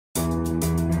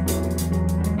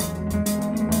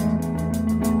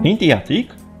In the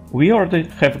attic, we already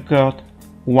have got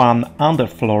one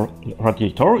underfloor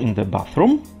radiator in the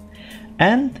bathroom,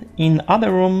 and in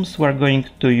other rooms we're going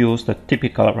to use the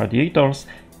typical radiators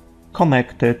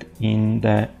connected in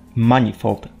the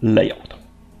manifold layout.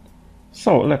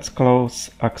 So let's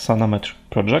close axonometric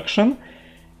projection.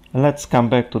 Let's come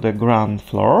back to the ground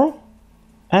floor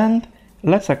and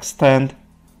let's extend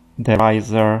the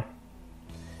riser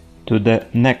to the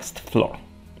next floor.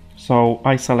 So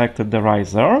I selected the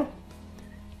riser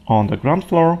on the ground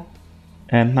floor,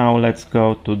 and now let's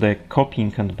go to the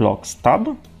copying and blocks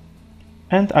tab,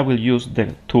 and I will use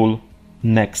the tool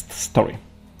next story.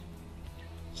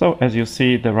 So as you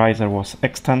see, the riser was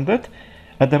extended.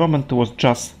 At the moment it was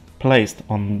just placed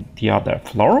on the other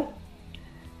floor.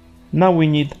 Now we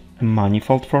need a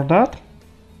manifold for that,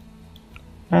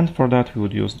 and for that we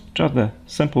would use just a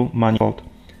simple manifold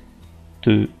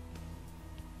to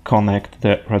connect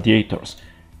the radiators.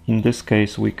 In this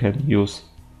case we can use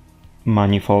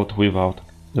manifold without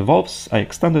the valves. I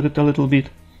extended it a little bit,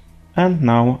 and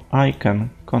now I can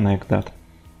connect that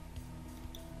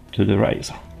to the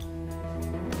riser.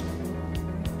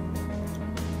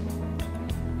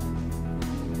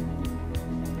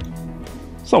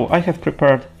 So I have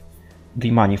prepared the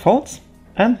manifolds,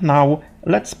 and now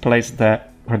let's place the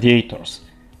radiators.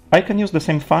 I can use the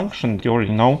same function you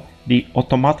already know, the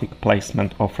automatic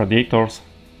placement of radiators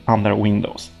under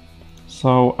Windows.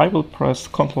 So I will press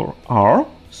Ctrl R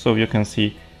so you can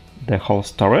see the whole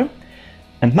story.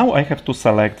 And now I have to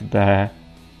select the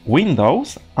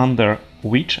windows under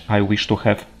which I wish to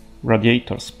have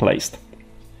radiators placed.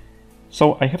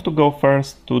 So I have to go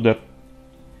first to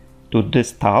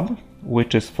this tab,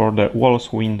 which is for the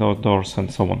walls, windows, doors,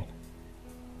 and so on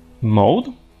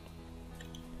mode.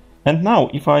 And now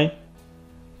if I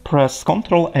press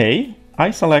Ctrl A,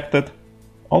 I selected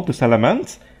all these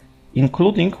elements,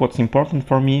 including, what's important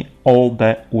for me, all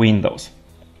the windows.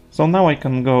 So now I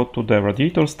can go to the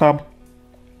radiators tab,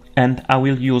 and I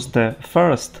will use the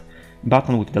first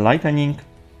button with the lightning.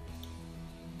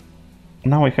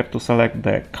 Now I have to select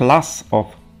the class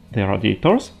of the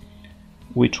radiators,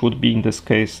 which would be in this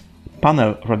case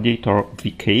panel radiator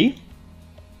VK,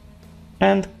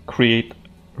 and create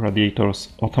radiators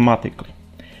automatically.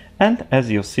 And as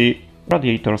you see,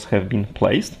 radiators have been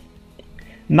placed.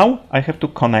 Now I have to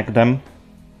connect them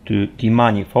to the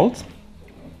manifolds.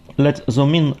 Let's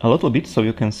zoom in a little bit so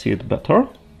you can see it better.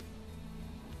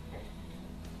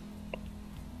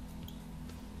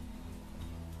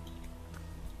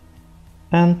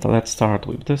 And let's start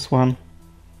with this one.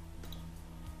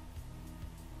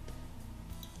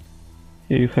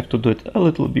 Here you have to do it a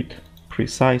little bit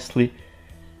precisely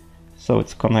so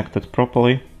it's connected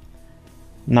properly.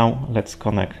 Now let's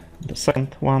connect the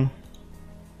second one.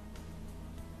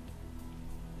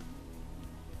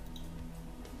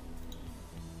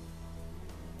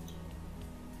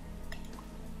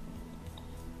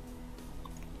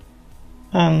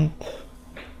 And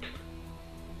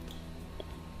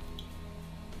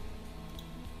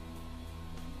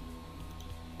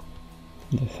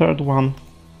the third one,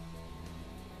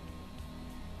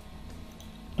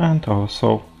 and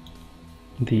also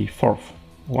the fourth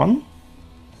one.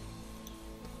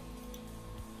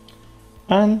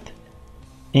 And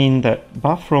in the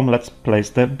bathroom, let's place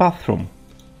the bathroom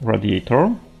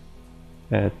radiator,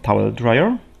 towel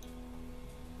dryer,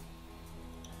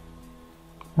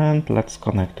 and let's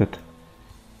connect it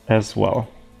as well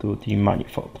to the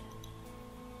manifold.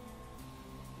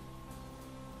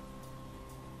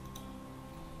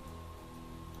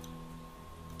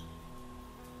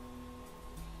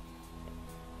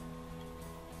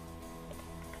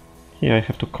 Here I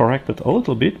have to correct it a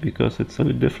little bit because it's a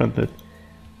bit different than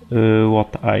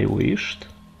what I wished.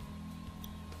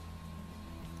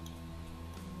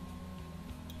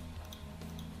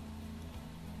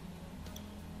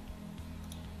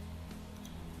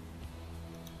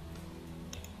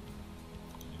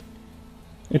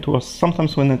 It was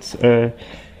sometimes when it's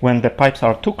when the pipes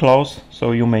are too close,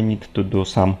 so you may need to do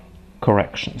some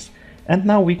corrections. And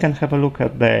now we can have a look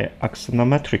at the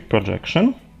axonometric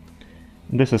projection.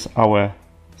 This is our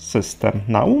system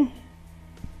now.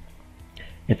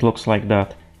 It looks like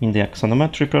that in the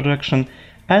axonometric projection,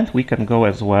 and we can go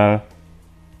as well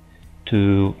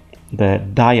to the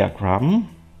diagram.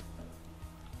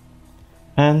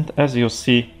 And as you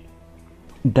see,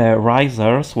 the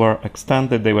risers were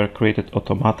extended, they were created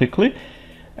automatically.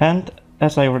 And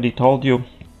as I already told you,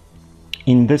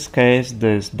 in this case,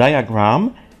 this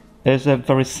diagram is a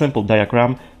very simple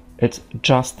diagram. It's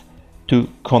just to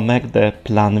connect the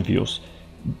plan views.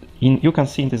 You can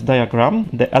see in this diagram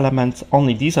the elements,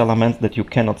 only these elements that you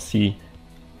cannot see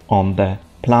on the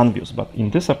plan views, but in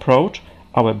this approach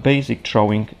our basic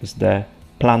drawing is the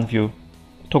plan view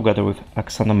together with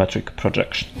axonometric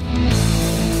projection.